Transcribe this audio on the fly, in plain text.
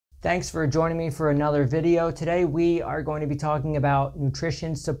Thanks for joining me for another video. Today we are going to be talking about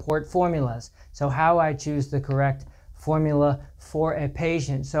nutrition support formulas. So how I choose the correct formula for a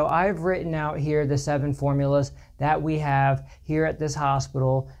patient. So I've written out here the 7 formulas that we have here at this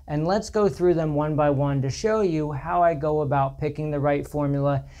hospital, and let's go through them one by one to show you how I go about picking the right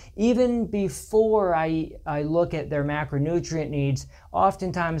formula. Even before I look at their macronutrient needs,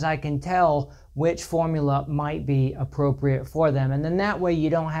 oftentimes I can tell which formula might be appropriate for them, and then that way you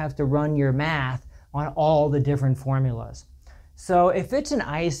don't have to run your math on all the different formulas. So if it's an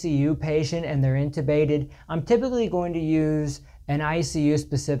ICU patient and they're intubated, I'm typically going to use an ICU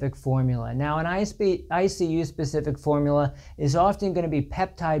specific formula. Now an ICU specific formula is often going to be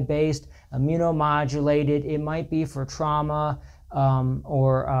peptide based, immunomodulated. It might be for trauma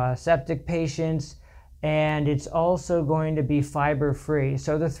or septic patients, and it's also going to be fiber free.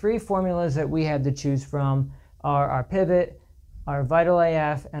 So the 3 formulas that we have to choose from are our Pivot, our Vital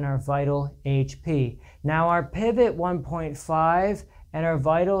AF, and our Vital HP. Now our Pivot 1.5 and our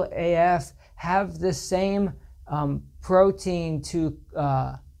Vital AF have the same protein to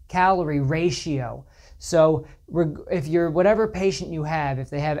calorie ratio. So if you're whatever patient you have, if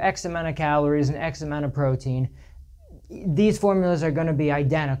they have X amount of calories and X amount of protein, these formulas are going to be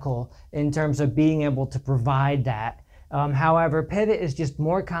identical in terms of being able to provide that. However, Pivot is just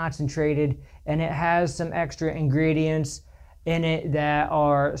more concentrated, and it has some extra ingredients in it that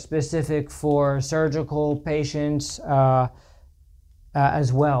are specific for surgical patients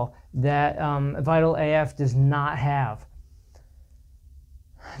as well, that Vital AF does not have.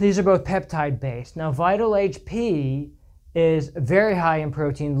 These are both peptide based. Now Vital HP is very high in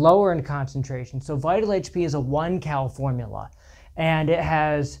protein, lower in concentration. So Vital HP is a 1 cal formula, and it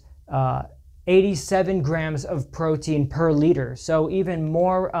has 87 grams of protein per liter. So even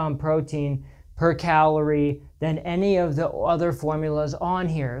more protein per calorie than any of the other formulas on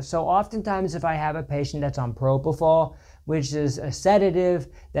here. So oftentimes if I have a patient that's on propofol, which is a sedative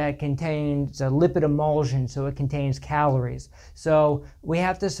that contains a lipid emulsion, so it contains calories. So we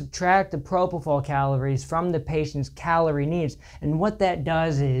have to subtract the propofol calories from the patient's calorie needs. And what that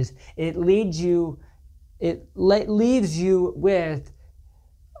does is it leaves you with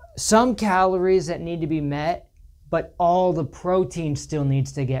some calories that need to be met, but all the protein still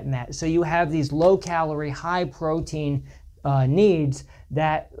needs to get met. So you have these low calorie, high protein needs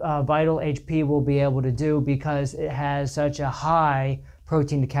that Vital HP will be able to do because it has such a high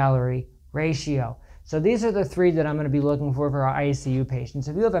protein to calorie ratio. So these are the 3 that I'm going to be looking for our ICU patients.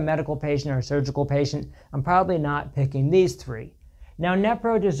 If you have a medical patient or a surgical patient, I'm probably not picking these 3. Now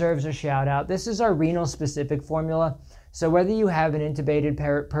Nepro deserves a shout out. This is our renal specific formula. So whether you have an intubated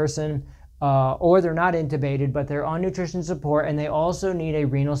person or they're not intubated, but they're on nutrition support and they also need a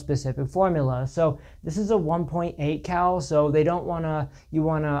renal specific formula. So this is a 1.8 cal, so they don't you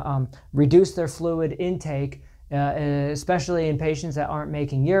want to reduce their fluid intake, especially in patients that aren't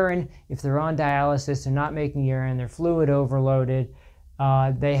making urine. If they're on dialysis, they're not making urine, they're fluid overloaded.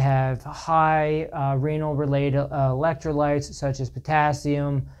 They have high renal related electrolytes such as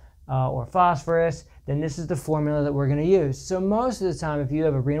potassium or phosphorus, then this is the formula that we're going to use. So most of the time, if you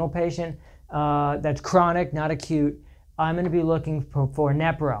have a renal patient that's chronic, not acute, I'm going to be looking for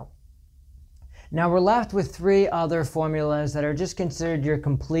Nepro. Now we're left with 3 other formulas that are just considered your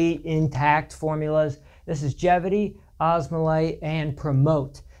complete intact formulas. This is Jevity, Osmolite, and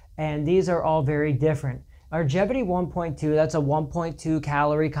Promote, and these are all very different. Our Jevity 1.2, that's a 1.2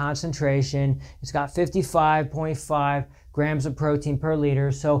 calorie concentration. It's got 55.5 grams of protein per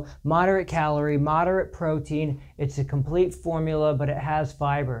liter, so moderate calorie, moderate protein. It's a complete formula, but it has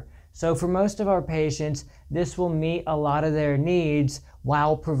fiber. So for most of our patients, this will meet a lot of their needs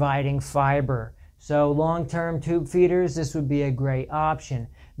while providing fiber. So long-term tube feeders, this would be a great option.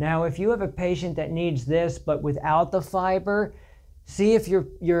 Now, if you have a patient that needs this, but without the fiber, see if you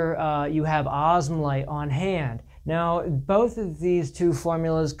have Osmolite on hand. Now, both of these 2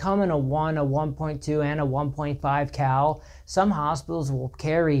 formulas come in a 1, a 1.2, and a 1.5 cal. Some hospitals will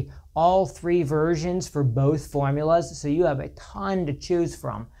carry all 3 versions for both formulas, so you have a ton to choose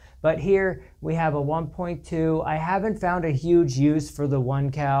from. But here we have a 1.2. I haven't found a huge use for the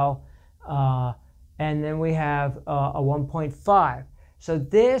 1 cal. And then we have a 1.5. So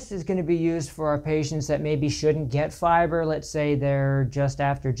this is going to be used for our patients that maybe shouldn't get fiber. Let's say they're just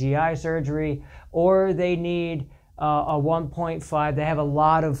after GI surgery, or they need a 1.5. They have a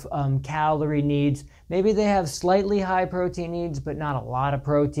lot of calorie needs. Maybe they have slightly high protein needs, but not a lot of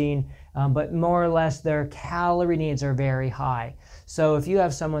protein. But more or less their calorie needs are very high. So if you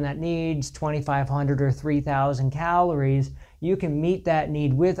have someone that needs 2,500 or 3,000 calories, you can meet that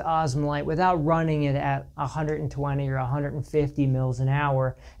need with osmolite without running it at 120 or 150 mils an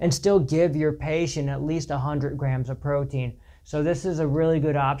hour and still give your patient at least 100 grams of protein. So this is a really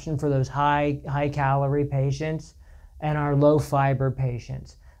good option for those high calorie patients and our low fiber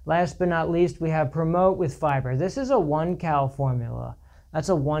patients. Last but not least, we have Promote with Fiber. This is a 1-cal formula. That's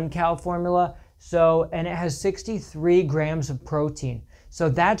a 1-cal formula. So, and it has 63 grams of protein. So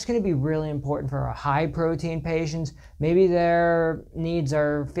that's going to be really important for our high protein patients. Maybe their needs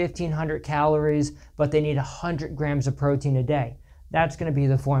are 1,500 calories, but they need 100 grams of protein a day. That's going to be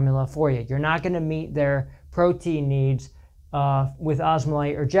the formula for you. You're not going to meet their protein needs with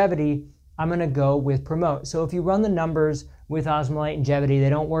osmolite or Gevity. I'm going to go with Promote. So if you run the numbers with osmolite and Gevity, they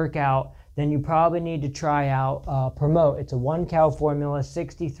don't work out, then you probably need to try out Promote. It's a 1-cal formula,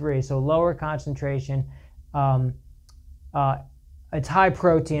 63, so lower concentration. It's high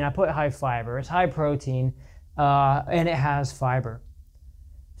protein. I put high fiber. It's high protein, and it has fiber.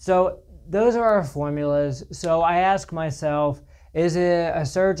 So those are our formulas. So I ask myself, is it a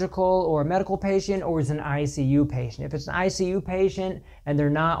surgical or a medical patient, or is it an ICU patient? If it's an ICU patient and they're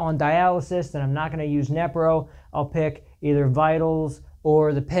not on dialysis, then I'm not going to use Nepro. I'll pick either Vitals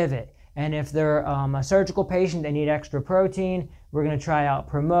or the Pivot. And if they're a surgical patient, they need extra protein, we're going to try out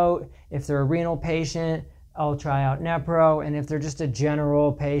Promote. If they're a renal patient, I'll try out Nepro. And if they're just a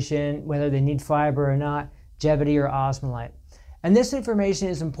general patient, whether they need fiber or not, Gevity or osmolite. And this information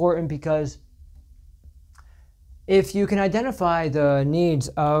is important because if you can identify the needs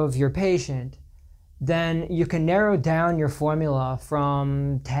of your patient, then you can narrow down your formula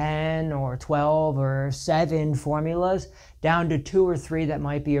from 10 or 12 or 7 formulas down to 2 or 3 that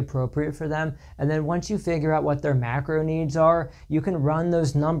might be appropriate for them. And then once you figure out what their macro needs are, you can run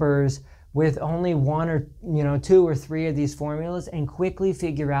those numbers with only 1 or 2 or 3 of these formulas and quickly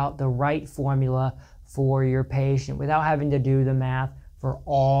figure out the right formula for your patient without having to do the math for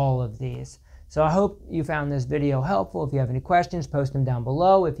all of these. So I hope you found this video helpful. If you have any questions, post them down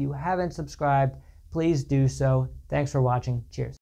below. If you haven't subscribed, please do so. Thanks for watching. Cheers.